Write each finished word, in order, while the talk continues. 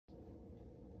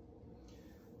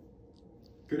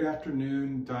Good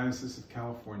afternoon, Diocese of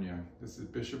California. This is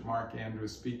Bishop Marc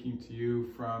speaking to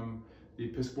you from the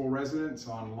Episcopal residence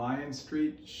on Lion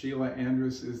Street. Sheila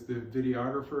Andrus is the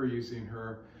videographer using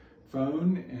her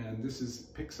phone, and this is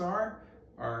Pixar,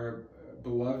 our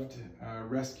beloved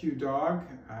rescue dog.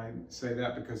 I say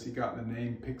that because he got the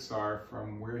name Pixar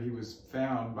from where he was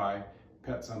found by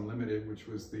Pets Unlimited, which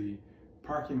was the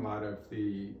parking lot of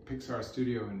the Pixar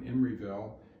studio in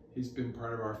Emeryville. He's been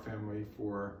part of our family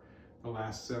for the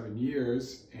last 7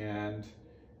 years, and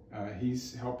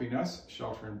he's helping us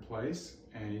shelter in place,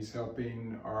 and he's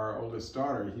helping our oldest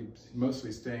daughter. He's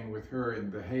mostly staying with her in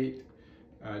the Haight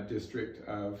district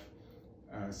of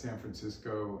San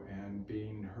Francisco and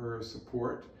being her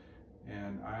support.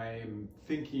 And I'm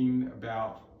thinking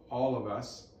about all of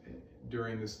us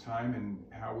during this time and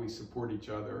how we support each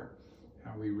other,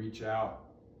 how we reach out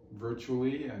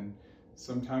virtually, and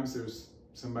sometimes there's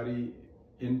somebody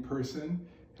in person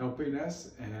helping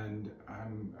us, and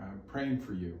I'm praying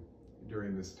for you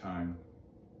during this time.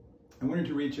 I wanted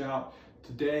to reach out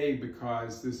today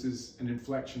because this is an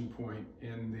inflection point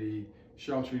in the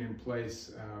sheltering in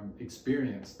place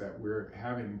experience that we're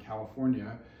having in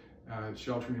California.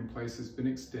 Sheltering in place has been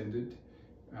extended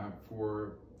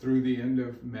through the end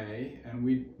of May, and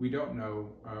we don't know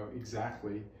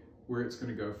exactly where it's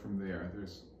going to go from there.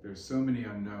 There's so many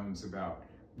unknowns about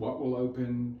what will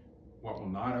open, what will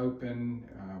not open,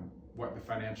 what the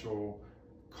financial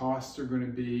costs are going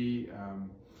to be,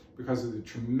 because of the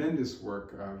tremendous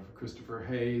work of Christopher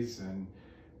Hayes and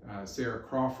Sarah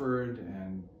Crawford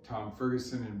and Tom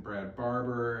Ferguson and Brad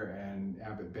Barber and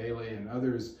Abbott Bailey and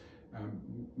others.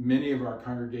 Many of our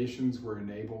congregations were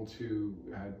enabled to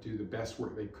do the best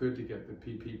work they could to get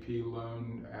the PPP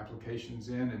loan applications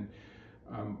in,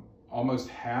 and almost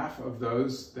half of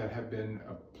those that have been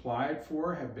applied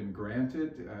for have been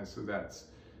granted, so that's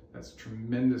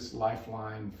tremendous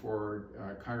lifeline for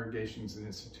congregations and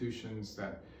institutions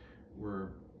that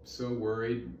were so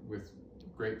worried with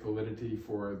great validity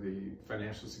for the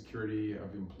financial security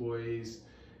of employees.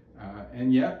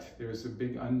 And yet there's a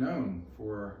big unknown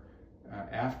for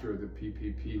after the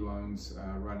PPP loans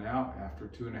run out, after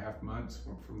 2.5 months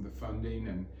from the funding,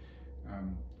 and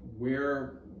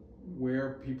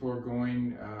where people are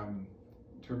going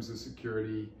in terms of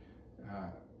security,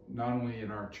 not only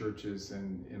in our churches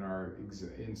and in our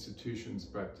institutions,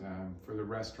 but for the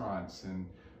restaurants and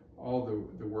all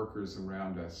the workers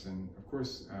around us. And of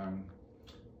course,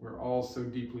 we're all so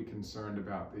deeply concerned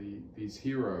about these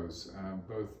heroes,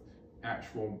 both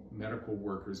actual medical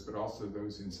workers, but also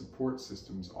those in support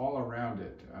systems all around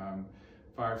it,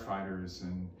 firefighters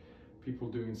and people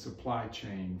doing supply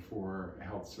chain for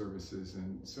health services,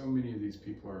 and so many of these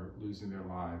people are losing their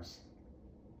lives.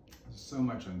 There's so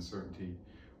much uncertainty.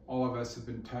 All of us have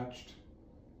been touched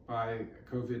by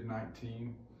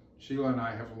COVID-19. Sheila and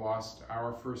I have lost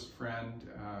our first friend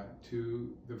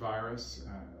to the virus,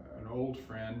 an old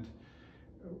friend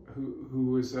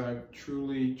who was a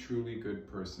truly, truly good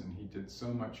person. He did so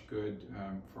much good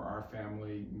for our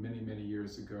family many, many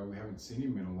years ago. We haven't seen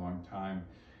him in a long time.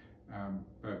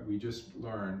 But we just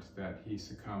learned that he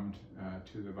succumbed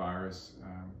to the virus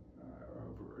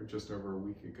just over a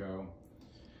week ago.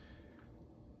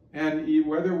 And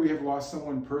whether we have lost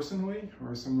someone personally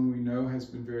or someone we know has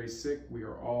been very sick, we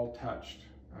are all touched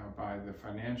by the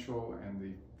financial and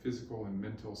the physical and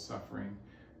mental suffering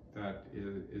that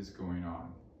is going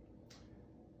on.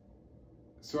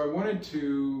 So I wanted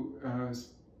to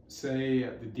say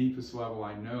at the deepest level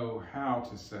I know how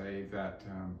to say that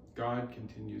God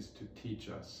continues to teach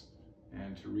us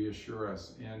and to reassure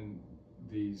us in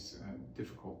these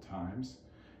difficult times.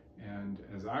 And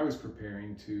as I was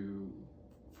preparing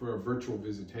for a virtual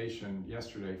visitation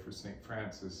yesterday for St.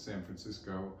 Francis, San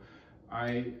Francisco,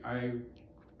 I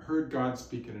heard God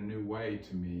speak in a new way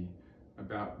to me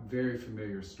about a very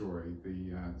familiar story,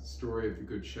 the story of the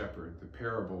Good Shepherd, the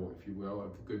parable, if you will,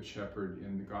 of the Good Shepherd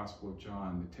in the Gospel of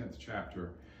John, the 10th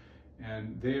chapter.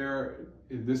 And there,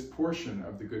 in this portion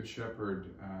of the Good Shepherd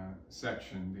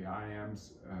section, the I Am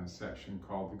section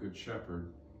called the Good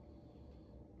Shepherd,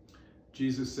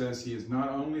 Jesus says he is not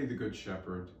only the Good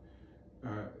Shepherd,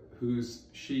 whose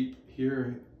sheep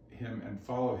hear him and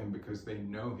follow him because they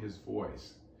know his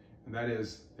voice. And that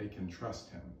is, they can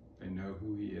trust him. They know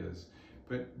who he is.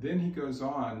 But then he goes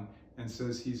on and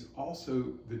says he's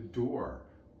also the door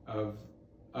of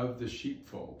the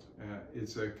sheepfold.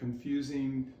 It's a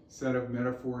confusing set of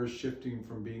metaphors, shifting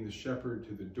from being the shepherd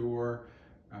to the door.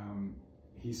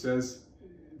 He says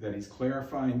that he's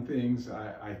clarifying things.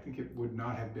 I think it would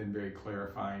not have been very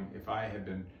clarifying if I had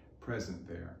been present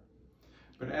there.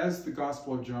 But as the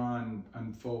Gospel of John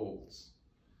unfolds,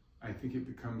 I think it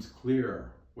becomes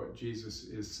clear what Jesus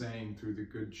is saying through the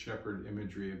Good Shepherd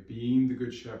imagery of being the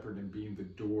Good Shepherd and being the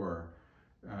door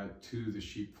to the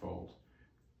sheepfold.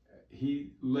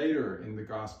 He later in the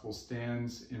gospel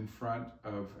stands in front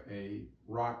of a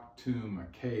rock tomb,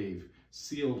 a cave,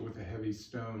 sealed with a heavy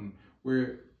stone,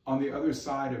 where on the other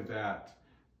side of that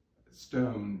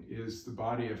stone is the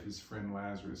body of his friend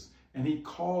Lazarus. And he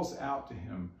calls out to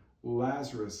him,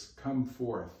 "Lazarus, come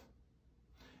forth."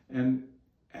 And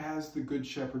as the Good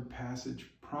Shepherd passage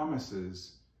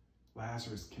promises,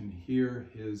 Lazarus can hear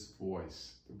his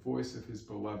voice, the voice of his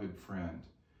beloved friend,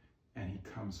 and he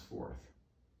comes forth.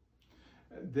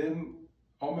 Then,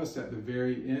 almost at the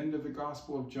very end of the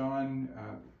Gospel of John,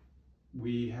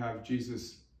 we have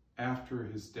Jesus, after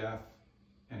his death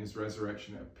and his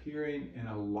resurrection, appearing in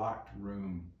a locked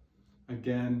room.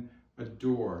 Again, a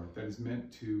door that is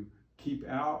meant to keep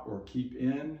out or keep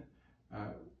in.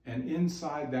 And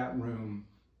inside that room,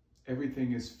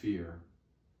 everything is fear.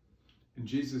 And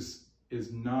Jesus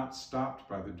is not stopped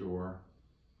by the door.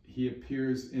 He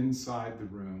appears inside the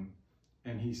room,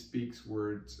 and he speaks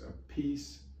words of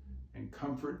peace and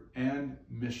comfort and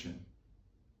mission,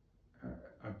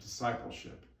 of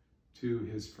discipleship to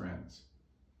his friends.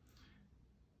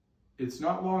 It's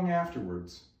not long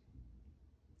afterwards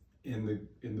in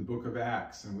the book of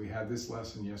Acts, and we had this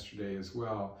lesson yesterday as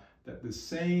well, that the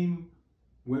same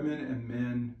women and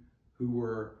men who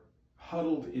were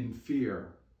huddled in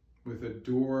fear with a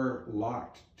door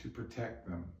locked to protect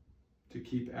them, to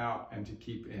keep out and to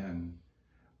keep in,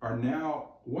 are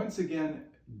now once again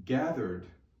gathered,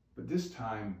 but this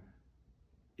time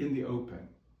in the open,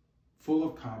 full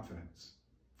of confidence,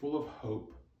 full of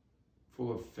hope,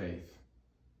 full of faith.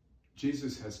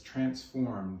 Jesus has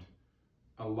transformed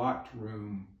a locked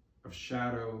room of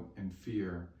shadow and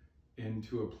fear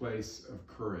into a place of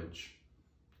courage.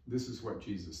 This is what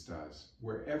Jesus does.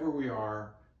 Wherever we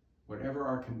are, whatever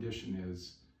our condition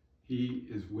is, he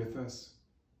is with us.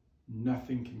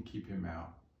 Nothing can keep him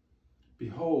out.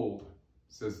 "Behold,"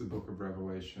 says the book of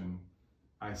Revelation,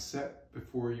 "I set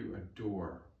before you a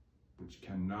door which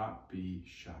cannot be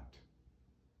shut."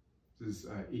 This is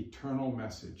an eternal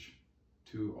message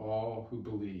to all who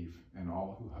believe and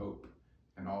all who hope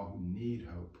and all who need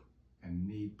hope and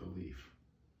need belief.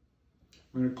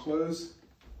 I'm going to close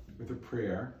with a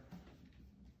prayer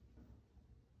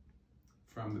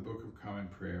from the Book of Common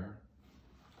Prayer.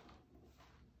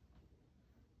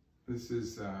 This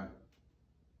is a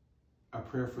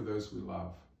prayer for those we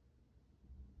love.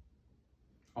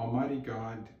 Almighty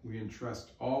God, we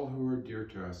entrust all who are dear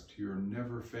to us to your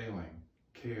never-failing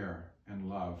care and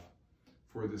love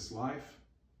for this life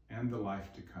and the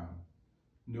life to come,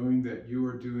 knowing that you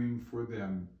are doing for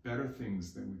them better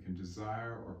things than we can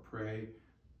desire or pray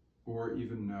or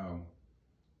even know.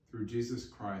 Through Jesus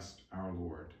Christ our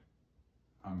Lord.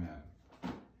 Amen.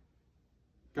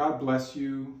 God bless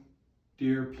you,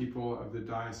 dear people of the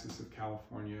Diocese of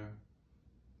California.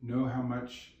 Know how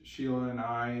much Sheila and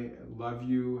I love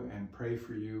you and pray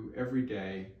for you every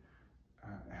day.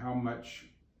 How much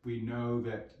we know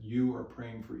that you are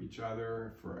praying for each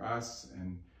other, for us,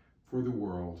 and for the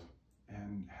world.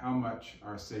 And how much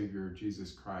our Savior,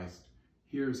 Jesus Christ,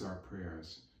 hears our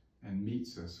prayers and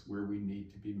meets us where we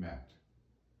need to be met.